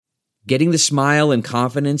Getting the smile and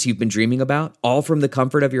confidence you've been dreaming about, all from the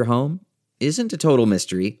comfort of your home, isn't a total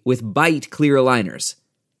mystery with Byte clear aligners.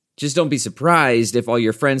 Just don't be surprised if all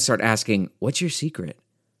your friends start asking, "What's your secret?"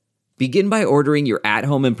 Begin by ordering your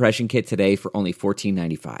at-home impression kit today for only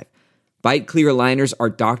 $14.95. Byte clear aligners are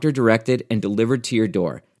doctor-directed and delivered to your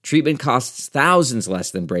door. Treatment costs thousands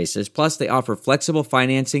less than braces, plus they offer flexible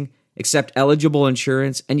financing, accept eligible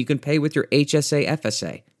insurance, and you can pay with your HSA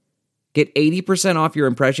FSA. Get 80% off your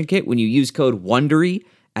impression kit when you use code WONDERY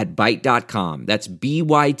at Byte.com. That's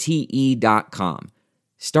BYTE.com.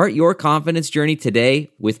 Start your confidence journey today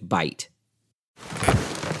with Byte.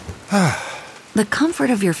 The comfort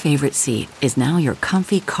of your favorite seat is now your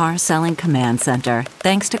comfy car selling command center,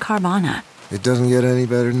 thanks to Carvana. It doesn't get any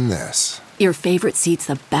better than this. Your favorite seat's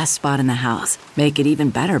the best spot in the house. Make it even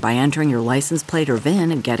better by entering your license plate or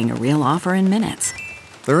VIN and getting a real offer in minutes.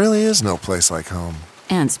 There really is no place like home.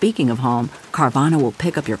 And speaking of home, Carvana will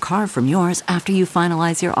pick up your car from yours after you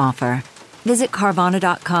finalize your offer. Visit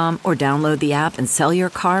Carvana.com or download the app and sell your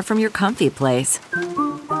car from your comfy place.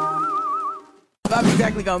 I'm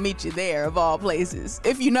exactly gonna meet you there, of all places.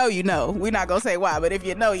 If you know, you know. We're not gonna say why, but if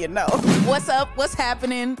you know, you know. What's up? What's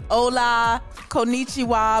happening? Hola,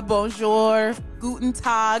 konnichiwa, bonjour, guten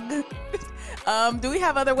tag. Do we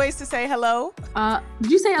have other ways to say hello?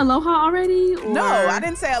 Did you say aloha already? Or? No, I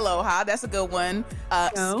didn't say aloha. That's a good one.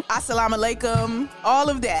 No. Assalamu alaikum. All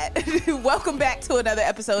of that. Welcome back to another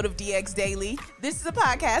episode of DX Daily. This is a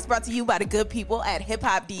podcast brought to you by the good people at Hip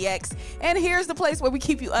Hop DX. And here's the place where we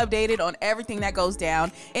keep you updated on everything that goes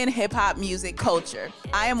down in hip hop music culture.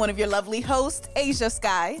 I am one of your lovely hosts, Asia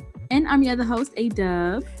Sky. And I'm your other host,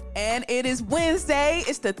 A-Dub. And it is Wednesday.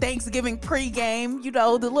 It's the Thanksgiving pregame, you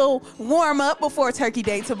know, the little warm up before Turkey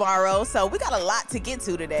Day tomorrow. So we got a lot to get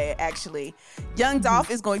to today, actually. Young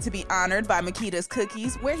Dolph is going to be honored by Makeda's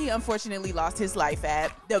Cookies, where he unfortunately lost his life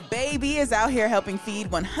at. The Baby is out here helping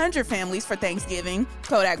feed 100 families for Thanksgiving.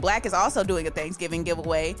 Kodak Black is also doing a Thanksgiving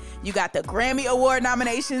giveaway. You got the Grammy Award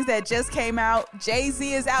nominations that just came out.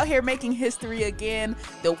 Jay-Z is out here making history again.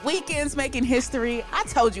 The Weeknd's making history. I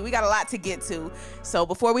told you, we got a lot to get to. So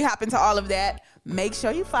before we hop into all of that, make sure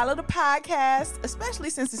you follow the podcast, especially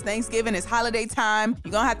since it's Thanksgiving, it's holiday time.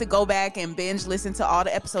 You're going to have to go back and binge listen to all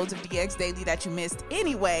the episodes of DX Daily that you missed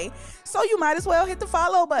anyway. So you might as well hit the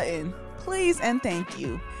follow button. Please and thank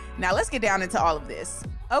you. Now let's get down into all of this.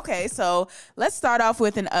 Okay, so let's start off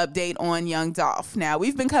with an update on Young Dolph. Now,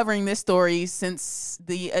 we've been covering this story since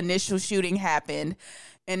the initial shooting happened.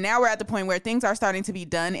 And now we're at the point where things are starting to be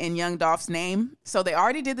done in Young Dolph's name. So they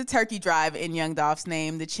already did the turkey drive in Young Dolph's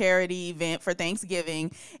name, the charity event for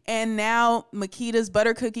Thanksgiving. And now Makeda's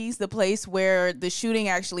Butter Cookies, the place where the shooting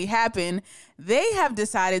actually happened, they have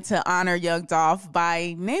decided to honor Young Dolph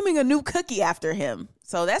by naming a new cookie after him.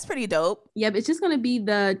 So that's pretty dope. Yep, it's just going to be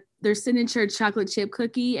their signature chocolate chip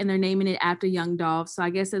cookie, and they're naming it after Young Dolph. So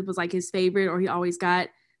I guess it was like his favorite, or he always got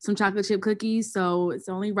some chocolate chip cookies. So it's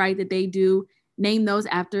only right that they do name those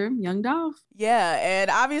after Young Dolph. Yeah,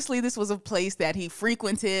 and obviously this was a place that he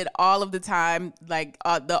frequented all of the time. Like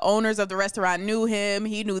the owners of the restaurant knew him,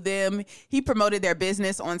 he knew them. He promoted their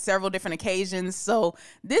business on several different occasions. So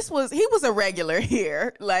he was a regular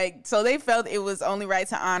here. So they felt it was only right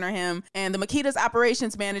to honor him. And the Makeda's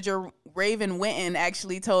operations manager, Raven Winton,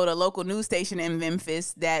 actually told a local news station in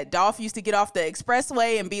Memphis that Dolph used to get off the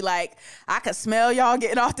expressway and be like, "I could smell y'all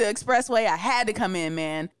getting off the expressway. I had to come in,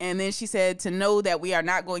 man." And then she said, "To know that we are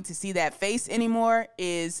not going to see that face anymore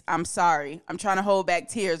is, I'm sorry. I'm trying to hold back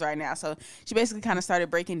tears right now." So she basically kind of started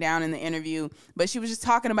breaking down in the interview, but she was just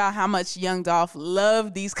talking about how much Young Dolph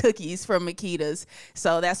loved these cookies from Makeda's.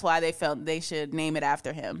 So that's why they felt they should name it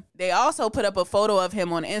after him. They also put up a photo of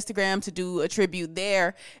him on Instagram to do a tribute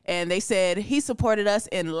there. And they said, "He supported us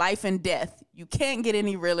in life and death. You can't get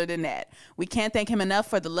any realer than that. We can't thank him enough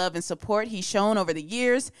for the love and support he's shown over the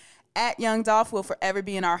years. At Young Dolph will forever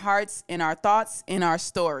be in our hearts, in our thoughts, in our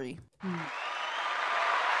story."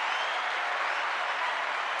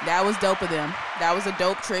 That was dope of them. That was a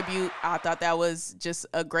dope tribute. I thought that was just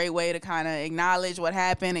a great way to kind of acknowledge what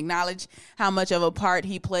happened, acknowledge how much of a part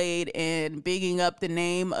he played in bigging up the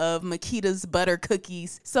name of Makeda's Butter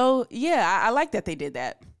Cookies. So, yeah, I like that they did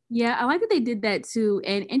that. Yeah, I like that they did that too.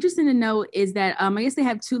 And interesting to note is that I guess they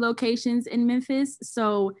have 2 locations in Memphis.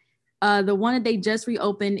 So the one that they just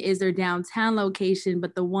reopened is their downtown location,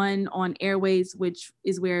 but the one on Airways, which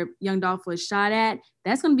is where Young Dolph was shot at,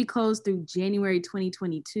 that's going to be closed through January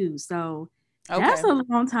 2022. So That's a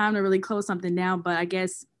long time to really close something down. But I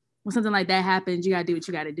guess when something like that happens, you got to do what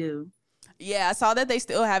you got to do. Yeah, I saw that they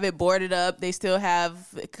still have it boarded up. They still have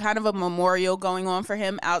kind of a memorial going on for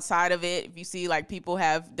him outside of it. If you see, like, people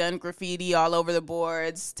have done graffiti all over the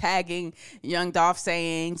boards, tagging Young Dolph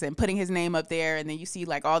sayings and putting his name up there. And then you see,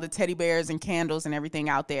 like, all the teddy bears and candles and everything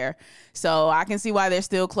out there. So I can see why they're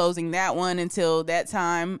still closing that one until that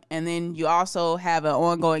time. And then you also have an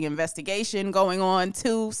ongoing investigation going on,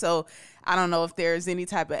 too. So I don't know if there's any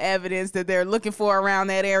type of evidence that they're looking for around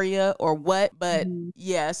that area or what, but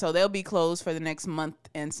yeah, so they'll be closed for the next month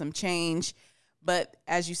and some change. But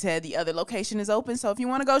as you said, the other location is open. So if you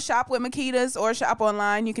want to go shop with Makeda's or shop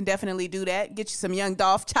online, you can definitely do that. Get you some Young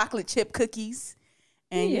Dolph chocolate chip cookies.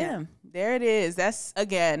 And yeah, there it is. That's,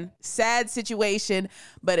 again, sad situation,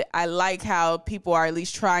 but I like how people are at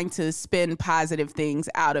least trying to spin positive things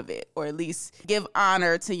out of it, or at least give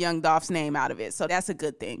honor to Young Dolph's name out of it. So that's a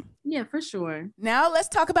good thing. Yeah, for sure. Now let's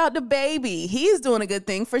talk about the baby. He's doing a good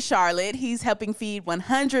thing for Charlotte. He's helping feed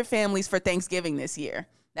 100 families for Thanksgiving this year.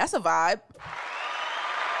 That's a vibe.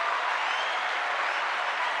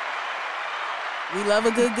 We love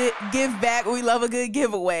a good give back. We love a good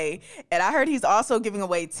giveaway. And I heard he's also giving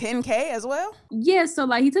away $10K as well. Yeah, so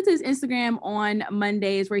like he took to his Instagram on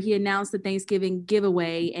Mondays where he announced the Thanksgiving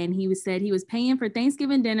giveaway, and he said he was paying for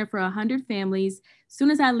Thanksgiving dinner for 100 families as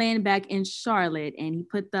soon as I land back in Charlotte. And he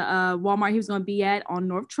put the Walmart he was going to be at on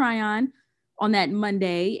North Tryon on that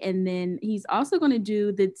Monday. And then he's also going to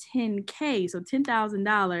do the $10K, so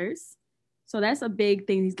 $10,000. So that's a big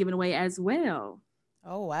thing he's giving away as well.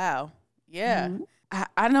 Oh, wow. Yeah. Mm-hmm.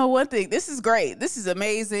 I know one thing. This is great. This is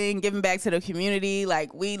amazing. Giving back to the community.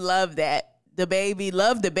 Like, we love that.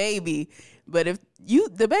 Love the baby. But if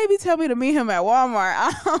the baby tell me to meet him at Walmart,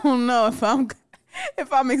 I don't know if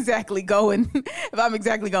I'm exactly going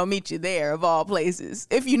to meet you there, of all places.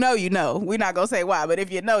 If you know, you know. We're not going to say why, but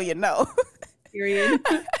if you know, you know. Period.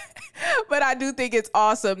 But I do think it's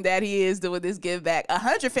awesome that he is doing this give back.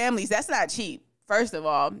 100 families, that's not cheap. First of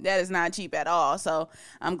all, that is not cheap at all. So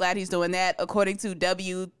I'm glad he's doing that. According to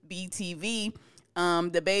WBTV,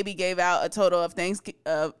 the baby gave out a total of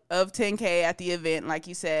 $10K at the event, like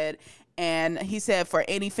you said. And he said for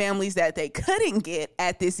any families that they couldn't get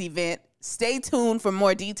at this event, stay tuned for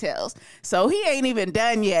more details. So he ain't even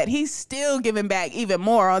done yet. He's still giving back even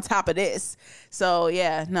more on top of this. So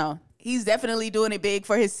yeah, no. He's definitely doing it big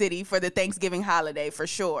for his city for the Thanksgiving holiday, for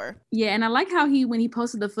sure. Yeah, and I like how when he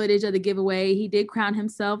posted the footage of the giveaway, he did crown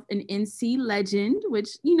himself an NC legend,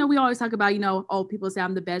 which, we always talk about, people say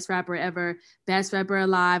I'm the best rapper ever, best rapper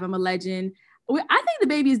alive, I'm a legend. I think the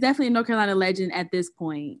baby is definitely a North Carolina legend at this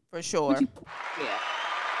point. For sure.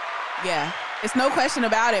 Yeah. It's no question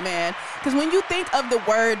about it, man. Because when you think of the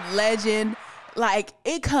word legend, like,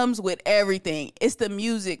 it comes with everything. It's the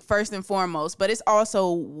music first and foremost, but it's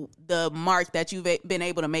also the mark that you've been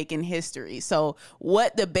able to make in history. So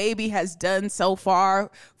what the baby has done so far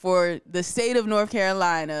for the state of North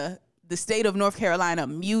Carolina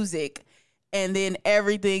music, and then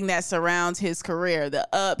everything that surrounds his career, the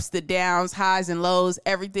ups, the downs, highs and lows,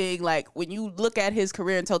 everything. Like, when you look at his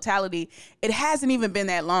career in totality, it hasn't even been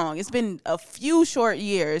that long. It's been a few short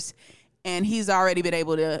years, and he's already been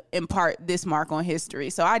able to impart this mark on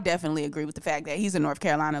history. So I definitely agree with the fact that he's a North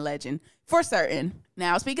Carolina legend for certain.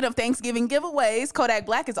 Now, speaking of Thanksgiving giveaways, Kodak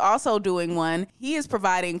Black is also doing one. He is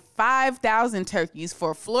providing 5,000 turkeys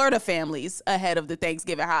for Florida families ahead of the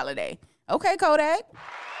Thanksgiving holiday. Okay, Kodak.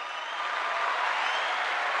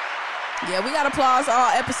 Yeah, we got applause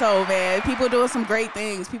all episode, man. People doing some great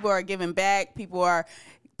things. People are giving back. People are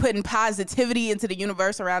putting positivity into the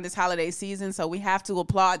universe around this holiday season. So we have to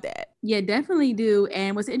applaud that. Yeah, definitely do.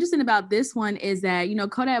 And what's interesting about this one is that,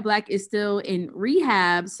 Kodak Black is still in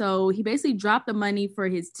rehab. So he basically dropped the money for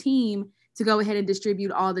his team to go ahead and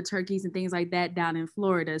distribute all the turkeys and things like that down in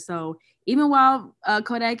Florida. So even while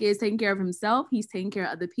Kodak is taking care of himself, he's taking care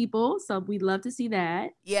of other people. So we'd love to see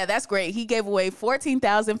that. Yeah, that's great. He gave away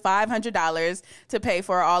 $14,500 to pay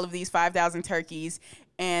for all of these 5,000 turkeys.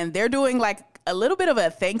 And they're doing like a little bit of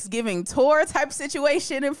a Thanksgiving tour type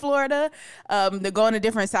situation in Florida. They're going to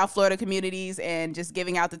different South Florida communities and just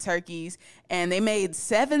giving out the turkeys. And they made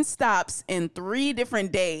 7 stops in 3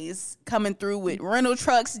 different days, coming through with rental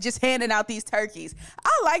trucks, just handing out these turkeys.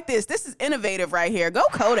 I like this. This is innovative right here. Go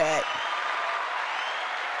Kodak.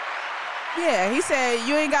 Yeah, he said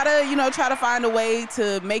you ain't gotta, try to find a way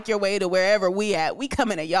to make your way to wherever we at. We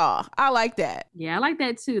coming to y'all. I like that. Yeah, I like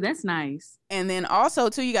that too. That's nice. And then also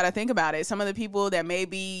too, you got to think about it. Some of the people that may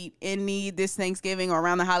be in need this Thanksgiving or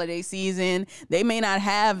around the holiday season, they may not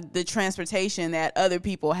have the transportation that other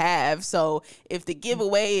people have. So if the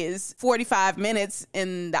giveaway is 45 minutes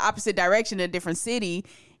in the opposite direction in a different city,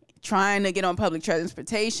 trying to get on public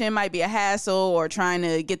transportation might be a hassle, or trying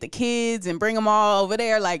to get the kids and bring them all over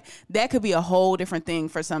there. Like, that could be a whole different thing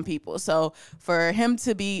for some people. So for him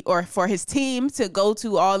to be, or for his team to go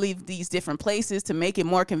to all of these different places to make it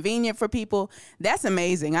more convenient for people, that's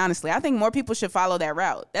amazing. Honestly, I think more people should follow that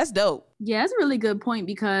route. That's dope. Yeah, that's a really good point,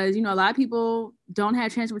 because, you know, a lot of people don't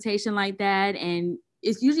have transportation like that. And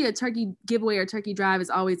it's usually a turkey giveaway or turkey drive. It's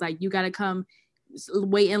always like, you got to come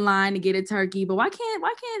wait in line to get a turkey, but why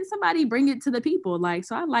can't somebody bring it to the people? Like,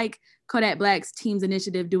 so I like Kodak Black's team's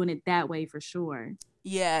initiative doing it that way for sure.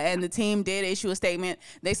 Yeah, and the team did issue a statement.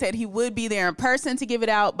 They said he would be there in person to give it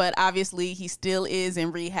out, but obviously he still is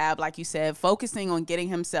in rehab, like you said, focusing on getting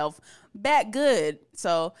himself back good.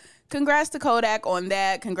 So congrats to Kodak on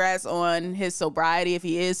that. Congrats on his sobriety, if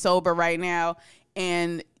he is sober right now.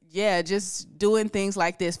 And yeah, just doing things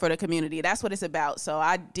like this for the community. That's what it's about. So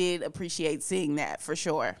I did appreciate seeing that for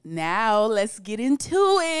sure. Now let's get into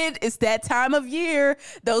it. It's that time of year.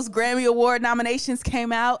 Those Grammy Award nominations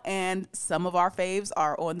came out, and some of our faves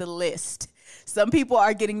are on the list. Some people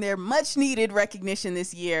are getting their much needed recognition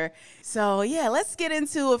this year. So yeah, let's get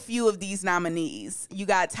into a few of these nominees. You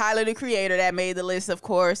got Tyler, the Creator, that made the list, of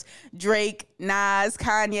course. Drake, Nas,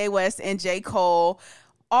 Kanye West, and J. Cole,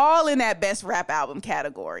 all in that best rap album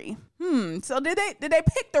category. So did they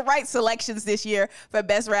pick the right selections this year for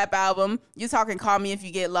best rap album? You're talking Call Me If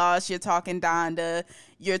You Get Lost. You're talking Donda.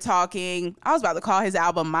 You're talking, I was about to call his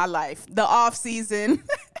album My Life, The Off Season.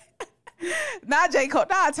 Not J. Cole.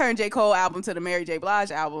 Nah, I turned J. Cole album to the Mary J.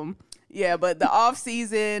 Blige album. Yeah, but The Off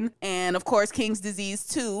Season, and of course King's Disease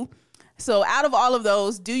 2. So out of all of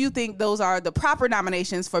those, do you think those are the proper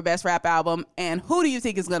nominations for Best Rap Album? And who do you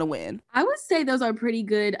think is going to win? I would say those are pretty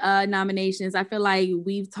good nominations. I feel like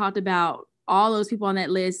we've talked about all those people on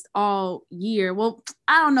that list all year. Well,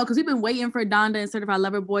 I don't know, because we've been waiting for Donda and Certified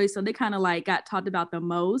Lover Boy, so they kind of like got talked about the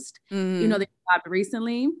most. You know, they dropped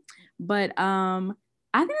recently. But I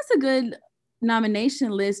think it's a good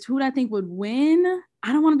nomination list. Who do I think would win?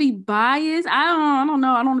 I don't want to be biased. I don't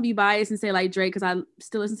know. I don't want to be biased and say like Drake, because I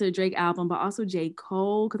still listen to the Drake album, but also J.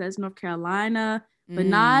 Cole, because that's North Carolina. But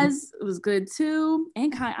Nas was good too.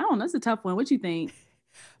 And I don't know. That's a tough one. What you think?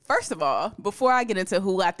 First of all, before I get into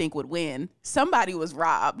who I think would win, somebody was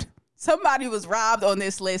robbed. Somebody was robbed on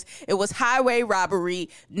this list. It was highway robbery,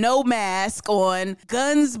 no mask on,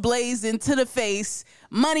 guns blazing to the face.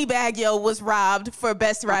 Moneybagg Yo was robbed for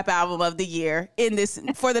Best Rap Album of the Year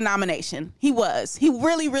for the nomination. He was. He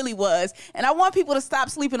really, really was. And I want people to stop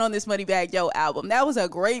sleeping on this Moneybagg Yo album. That was a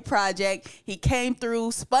great project. He came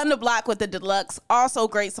through, spun the block with the deluxe. Also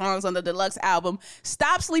great songs on the deluxe album.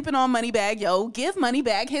 Stop sleeping on Moneybagg Yo. Give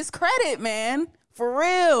Moneybagg his credit, man. For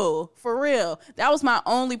real. For real. That was my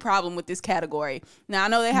only problem with this category. Now, I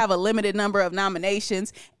know they have a limited number of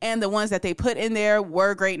nominations, and the ones that they put in there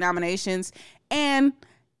were great nominations. And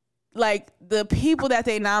like the people that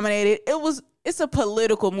they nominated, it's a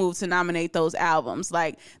political move to nominate those albums.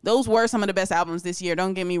 Like, those were some of the best albums this year,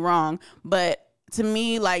 don't get me wrong. But to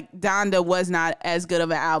me, like, Donda was not as good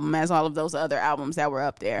of an album as all of those other albums that were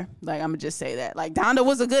up there. Like, I'm gonna just say that. Like, Donda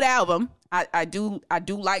was a good album. I do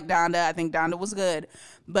like Donda. I think Donda was good.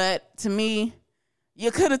 But to me, you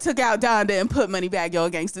could have took out Donda and put Moneybagg Yo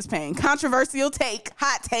Against This Pain. Controversial take,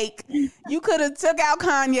 hot take. You could have took out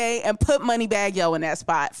Kanye and put Moneybagg Yo in that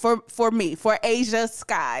spot. For me, for Asia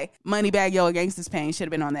Sky, Moneybagg Yo Against This Pain should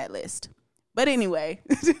have been on that list. But anyway,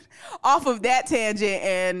 off of that tangent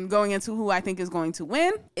and going into who I think is going to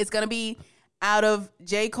win, it's going to be out of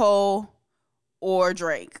J. Cole or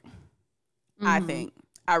Drake, I think.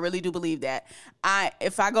 I really do believe that.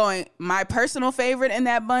 If I go in my personal favorite in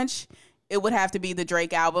that bunch, it would have to be the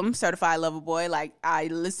Drake album, Certified Lover Boy. Like, I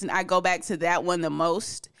go back to that one the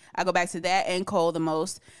most. I go back to that and Cole the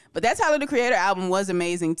most. But that Tyler, the Creator album was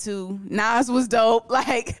amazing too. Nas was dope.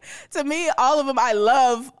 Like, to me, all of them I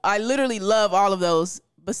literally love all of those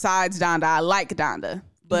besides Donda. I like Donda.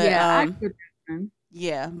 But I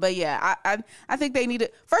think they need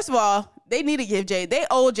to, first of all, they need to give they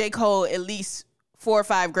owe J. Cole at least 4 or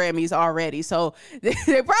 5 Grammys already. So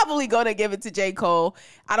they're probably going to give it to J. Cole.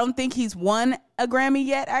 I don't think he's won a Grammy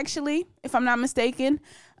yet, actually, if I'm not mistaken.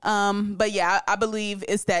 But yeah, I believe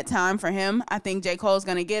it's that time for him. I think J. Cole's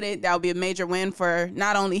going to get it. That would be a major win for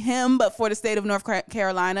not only him, but for the state of North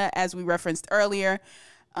Carolina, as we referenced earlier.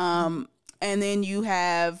 And then you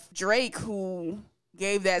have Drake, who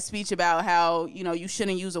gave that speech about how, you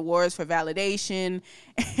shouldn't use awards for validation.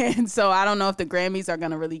 And so I don't know if the Grammys are going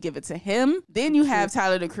to really give it to him. Then you have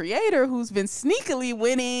Tyler, the Creator, who's been sneakily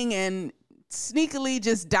winning and sneakily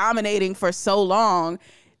just dominating for so long.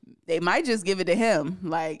 They might just give it to him.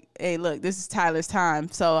 Like, hey, look, this is Tyler's time.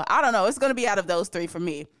 So I don't know. It's going to be out of those 3 for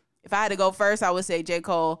me. If I had to go first, I would say J.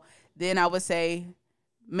 Cole. Then I would say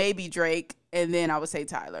maybe Drake. And then I would say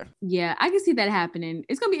Tyler. Yeah, I can see that happening.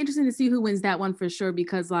 It's going to be interesting to see who wins that one for sure,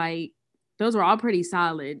 because like those were all pretty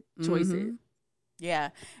solid choices. Mm-hmm. Yeah.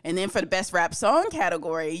 And then for the best rap song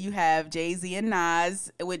category, you have Jay-Z and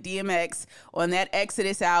Nas with DMX on that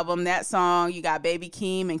Exodus album. That song, you got Baby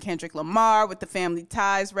Keem and Kendrick Lamar with the Family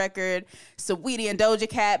Ties record. Saweetie and Doja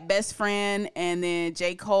Cat, Best Friend. And then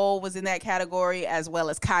J. Cole was in that category, as well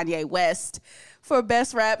as Kanye West for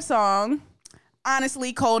best rap song.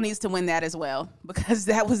 Honestly, Cole needs to win that as well, because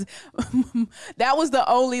that was the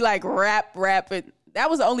only like rapping. That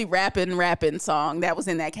was the only rapping song that was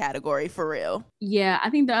in that category for real. Yeah, I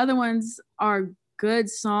think the other ones are good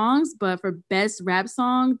songs, but for best rap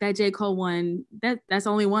song, that J. Cole one, that's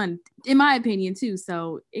only one in my opinion too.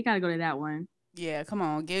 So it gotta go to that one. Yeah, come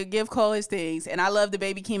on, give Cole his things. And I love the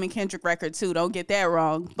Baby Keem and Kendrick record too. Don't get that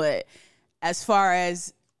wrong. But as far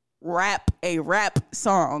as a rap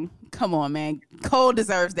song, come on, man. Cole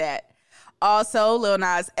deserves that. Also, Lil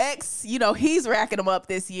Nas X, he's racking them up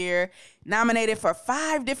this year. Nominated for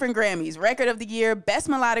 5 different Grammys: Record of the Year, Best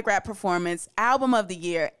Melodic Rap Performance, Album of the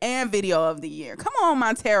Year, and Video of the Year. Come on,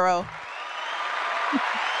 Montero.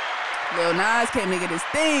 Lil Nas came to get his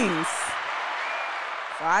things.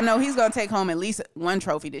 So I know he's going to take home at least one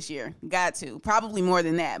trophy this year. Got to. Probably more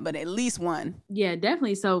than that, but at least one. Yeah,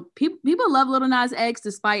 definitely. So people love Lil Nas X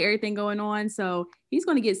despite everything going on. So he's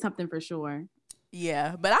going to get something for sure.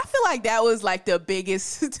 Yeah, but I feel like that was like the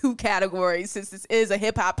biggest 2 categories, since this is a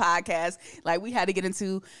hip hop podcast. Like, we had to get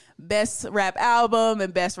into best rap album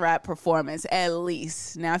and best rap performance at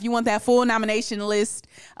least. Now, if you want that full nomination list,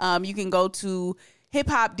 you can go to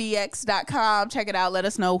hiphopdx.com. Check it out. Let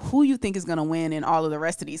us know who you think is going to win in all of the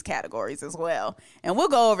rest of these categories as well. And we'll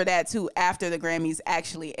go over that too after the Grammys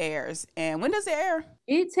actually airs. And when does it air?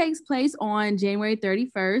 It takes place on January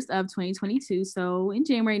 31st of 2022. So in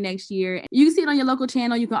January next year. You can see it on your local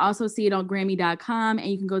channel. You can also see it on Grammy.com, and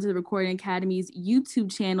you can go to the Recording Academy's YouTube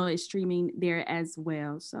channel. It's streaming there as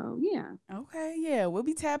well. So yeah. Okay. Yeah. We'll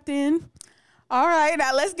be tapped in. All right,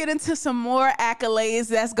 now let's get into some more accolades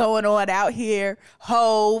that's going on out here.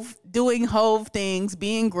 Hove, doing Hove things,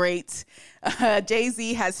 being great.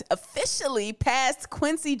 Jay-Z has officially passed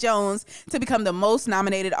Quincy Jones to become the most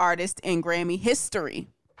nominated artist in Grammy history.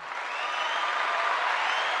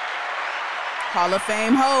 Hall of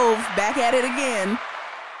Fame Hove, back at it again.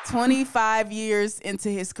 25 years into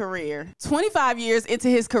his career.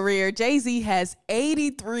 Jay-Z has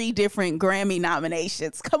 83 different Grammy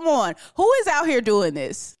nominations. Come on. Who is out here doing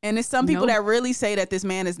this? And there's some people that really say that this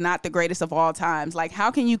man is not the greatest of all times. Like, how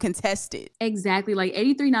can you contest it? Exactly. Like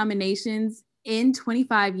 83 nominations in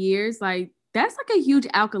 25 years. Like, that's like a huge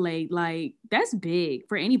accolade. Like, that's big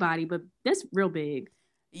for anybody, but that's real big.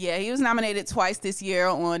 Yeah, he was nominated twice this year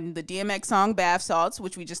on the DMX song Bath Salts,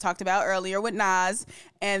 which we just talked about earlier with Nas.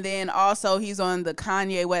 And then also he's on the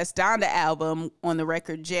Kanye West Donda album on the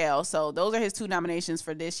record Jail. So those are his 2 nominations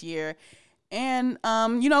for this year. And,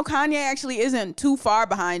 Kanye actually isn't too far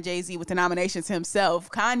behind Jay-Z with the nominations himself.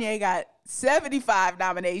 Kanye got 75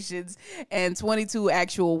 nominations and 22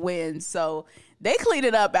 actual wins. So they cleaned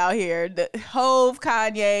it up out here. The Hove,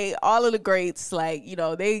 Kanye, all of the greats, like,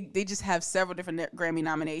 they just have several different Grammy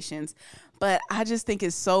nominations. But I just think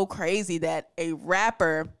it's so crazy that a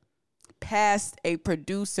rapper passed a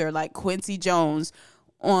producer like Quincy Jones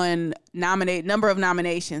on number of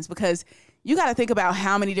nominations, because you got to think about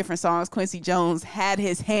how many different songs Quincy Jones had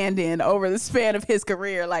his hand in over the span of his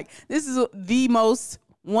career. Like, this is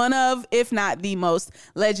one of, if not the most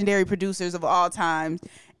legendary producers of all time.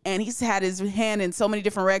 And he's had his hand in so many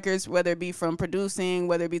different records, whether it be from producing,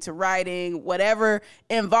 whether it be to writing, whatever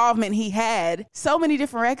involvement he had, so many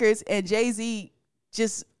different records. And Jay-Z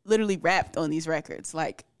just literally rapped on these records,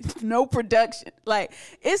 like no production. Like,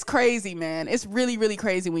 it's crazy, man. It's really, really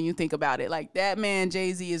crazy when you think about it. Like, that man,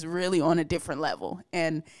 Jay-Z, is really on a different level,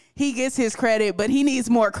 and he gets his credit, but he needs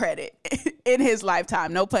more credit in his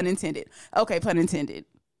lifetime. No pun intended. Okay, pun intended.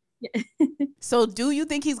 So do you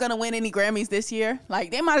think he's going to win any Grammys this year?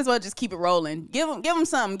 Like, they might as well just keep it rolling. Give him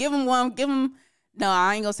something. Give him one. No,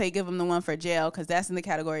 I ain't going to say give him the one for Jail, because that's in the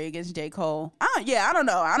category against J. Cole. I don't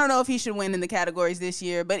know. I don't know if he should win in the categories this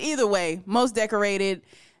year. But either way, most decorated,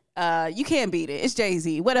 you can't beat it. It's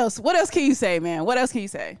Jay-Z. What else can you say, man? What else can you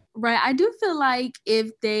say? Right. I do feel like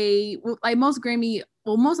if they, like most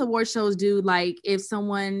award shows do, like if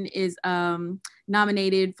someone is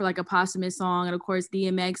nominated for like a posthumous song, and of course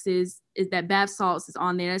DMX is that Bath Salts is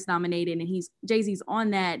on there, that's nominated, and Jay-Z's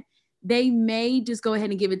on that, they may just go ahead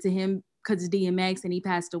and give it to him because it's DMX and he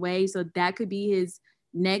passed away. So that could be his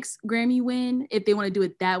next Grammy win, if they want to do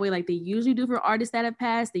it that way, like they usually do for artists that have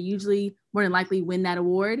passed, they usually more than likely win that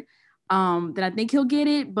award. Then I think he'll get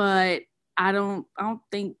it, but I don't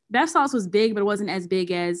think that sauce was big, but it wasn't as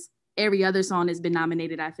big as every other song that's been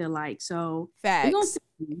nominated, I feel like. So facts.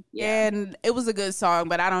 Yeah. And it was a good song,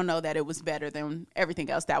 but I don't know that it was better than everything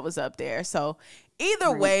else that was up there. So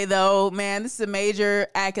either way, though, man, this is a major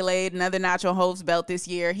accolade, another notch on Hove's belt this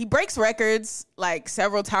year. He breaks records like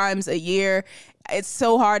several times a year. It's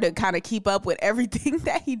so hard to kind of keep up with everything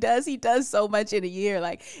that he does. He does so much in a year.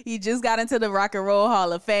 Like, he just got into the Rock and Roll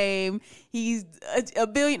Hall of Fame. He's a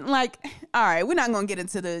billion, like, all right, we're not going to get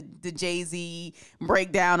into the Jay-Z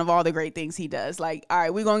breakdown of all the great things he does. Like, all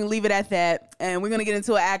right, we're going to leave it at that. And we're going to get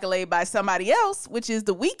into an accolade by somebody else, which is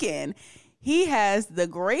The Weeknd. He has the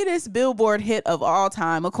greatest Billboard hit of all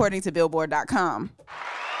time, according to Billboard.com.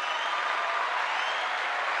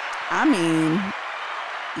 I mean,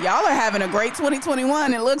 y'all are having a great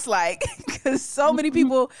 2021, it looks like, because so many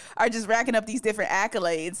people are just racking up these different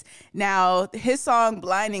accolades. Now, his song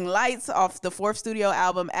Blinding Lights off the fourth studio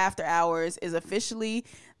album After Hours is officially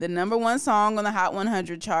the #1 song on the Hot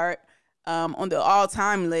 100 chart, on the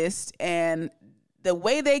all-time list. And the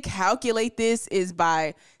way they calculate this is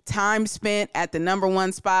by time spent at the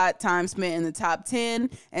 #1 spot, time spent in the top 10,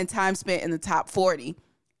 and time spent in the top 40.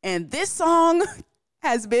 And this song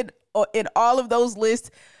has been in all of those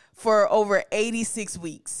lists for over 86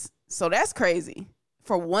 weeks. So that's crazy.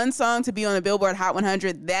 For one song to be on the Billboard Hot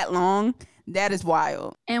 100 that long, that is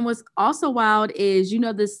wild. And what's also wild is,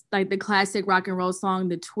 this, like the classic rock and roll song,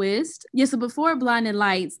 The Twist. Yeah, so before Blinding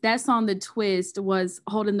Lights, that song, The Twist, was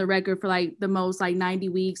holding the record for like the most, like 90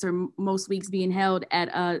 weeks or most weeks being held at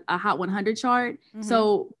a Hot 100 chart. Mm-hmm.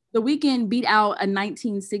 So The Weeknd beat out a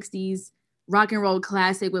 1960s rock and roll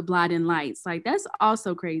classic with Blinding Lights. Like, that's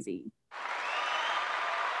also crazy.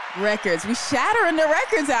 Records. We shattering the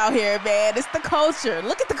records out here, man. It's the culture.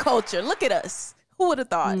 Look at the culture. Look at us. Who would have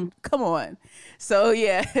thought? Come on. So,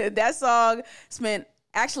 yeah, that song spent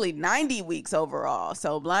actually 90 weeks overall.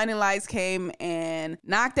 So Blinding Lights came and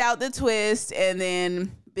knocked out The Twist, and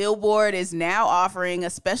then Billboard is now offering a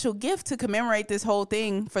special gift to commemorate this whole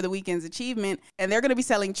thing for The Weeknd's achievement. And they're going to be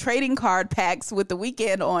selling trading card packs with The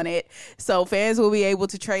Weeknd on it. So fans will be able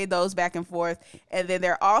to trade those back and forth. And then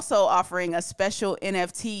they're also offering a special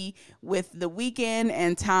NFT with The Weeknd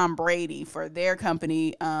and Tom Brady for their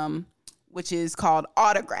company, which is called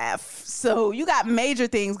Autograph. So you got major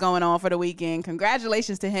things going on for The Weeknd.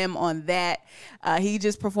 Congratulations to him on that. He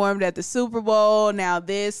just performed at the Super Bowl. Now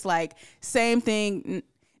this, like, same thing.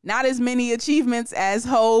 Not as many achievements as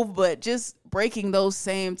Hove, but just breaking those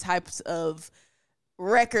same types of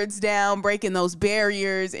records down, breaking those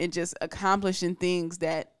barriers, and just accomplishing things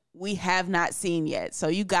that we have not seen yet. So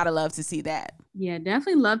you gotta love to see that. Yeah,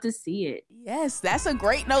 definitely love to see it. Yes, that's a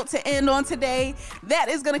great note to end on today. That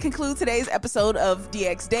is going to conclude today's episode of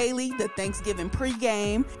DX Daily, the Thanksgiving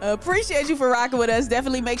pregame. Appreciate you for rocking with us.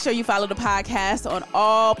 Definitely make sure you follow the podcast on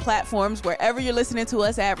all platforms, wherever you're listening to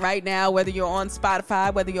us at right now, whether you're on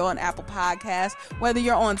Spotify, whether you're on Apple Podcasts, whether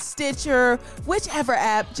you're on Stitcher, whichever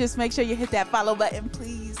app, just make sure you hit that follow button,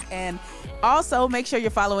 please. And also make sure you're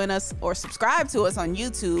following us or subscribe to us on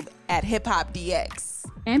YouTube at Hip Hop DX.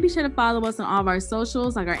 And be sure to follow us on all of our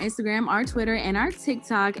socials, like our Instagram, our Twitter, and our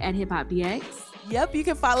TikTok at Hip Hop DX. Yep, you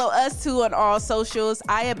can follow us too on all socials.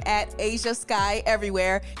 I am at Asia Sky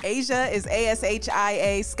everywhere. Asia is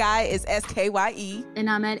ASHIA, Sky is SKYE. And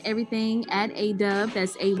I'm at everything at ADUB,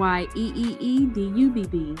 that's AYEEEDUBB.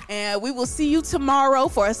 And we will see you tomorrow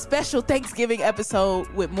for a special Thanksgiving episode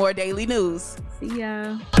with more daily news. See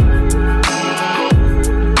ya.